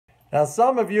Now,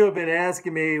 some of you have been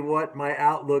asking me what my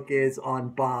outlook is on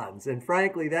bonds. And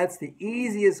frankly, that's the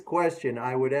easiest question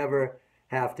I would ever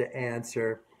have to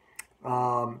answer.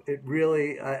 It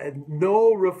really,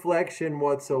 no reflection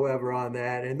whatsoever on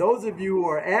that. And those of you who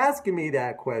are asking me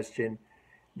that question,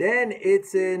 then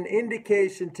it's an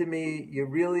indication to me you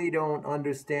really don't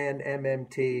understand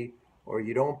MMT or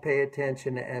you don't pay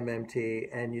attention to MMT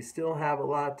and you still have a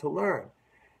lot to learn.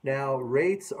 Now,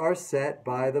 rates are set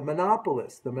by the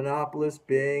monopolist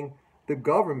being the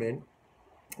government,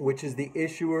 which is the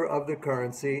issuer of the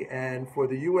currency. And for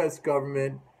the U.S.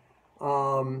 government,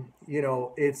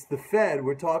 it's the Fed.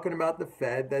 We're talking about the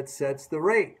Fed that sets the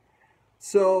rate.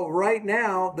 So right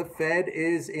now, the Fed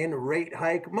is in rate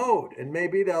hike mode, and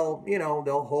maybe they'll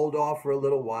hold off for a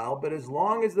little while. But as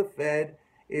long as the Fed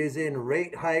is in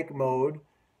rate hike mode,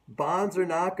 bonds are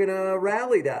not going to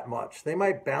rally that much. They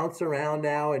might bounce around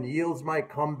now, and yields might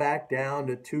come back down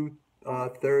to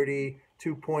 2.30,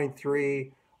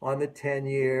 2.3 on the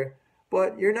 10-year.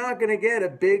 But you're not going to get a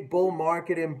big bull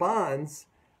market in bonds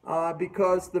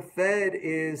because the Fed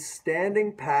is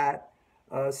standing pat.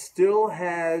 Still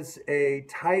has a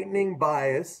tightening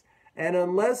bias, and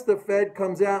unless the Fed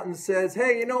comes out and says,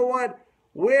 hey, you know what,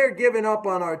 we're giving up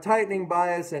on our tightening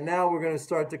bias and now we're going to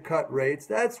start to cut rates,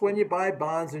 that's when you buy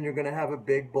bonds and you're going to have a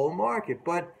big bull market.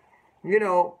 But,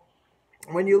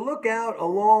 when you look out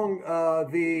along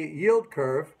the yield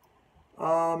curve,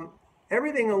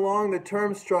 everything along the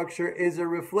term structure is a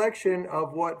reflection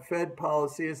of what Fed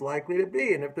policy is likely to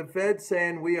be. And if the Fed's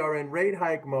saying we are in rate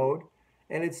hike mode,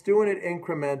 and it's doing it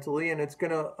incrementally, and it's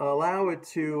going to allow it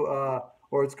to,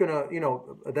 or it's going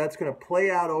to, that's going to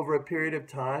play out over a period of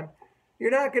time,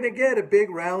 you're not going to get a big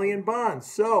rally in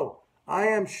bonds. So I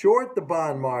am short the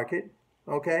bond market,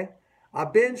 okay?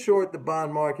 I've been short the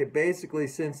bond market basically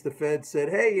since the Fed said,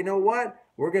 hey, you know what?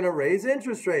 We're going to raise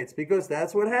interest rates because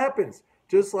that's what happens.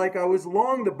 Just like I was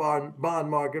long the bond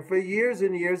market for years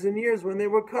and years and years when they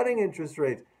were cutting interest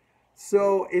rates.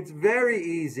 So it's very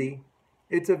easy.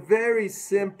 It's a very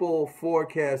simple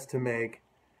forecast to make.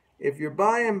 If you're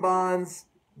buying bonds,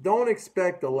 don't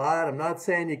expect a lot. I'm not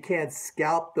saying you can't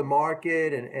scalp the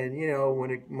market and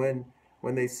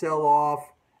when they sell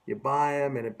off, you buy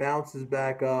them and it bounces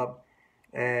back up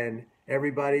and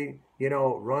everybody,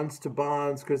 runs to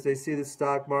bonds because they see the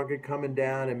stock market coming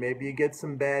down and maybe you get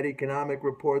some bad economic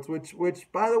reports, which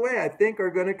by the way, I think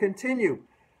are going to continue.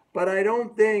 But I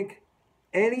don't think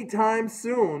anytime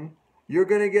soon you're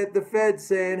going to get the Fed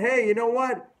saying, hey, you know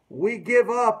what? We give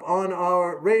up on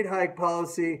our rate hike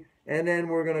policy and then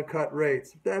we're going to cut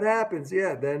rates. If that happens,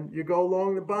 yeah, then you go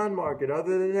along the bond market.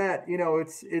 Other than that,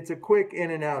 it's a quick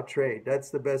in and out trade. That's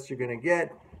the best you're going to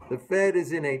get. The Fed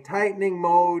is in a tightening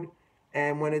mode.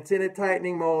 And when it's in a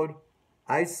tightening mode,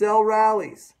 I sell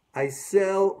rallies. I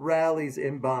sell rallies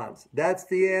in bonds. That's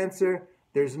the answer.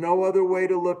 There's no other way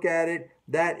to look at it.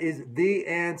 That is the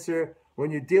answer.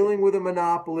 When you're dealing with a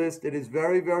monopolist, it is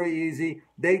very, very easy.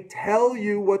 They tell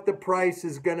you what the price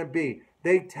is going to be.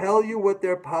 They tell you what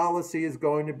their policy is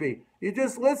going to be. You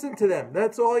just listen to them.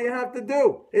 That's all you have to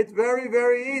do. It's very,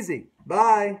 very easy.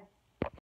 Bye.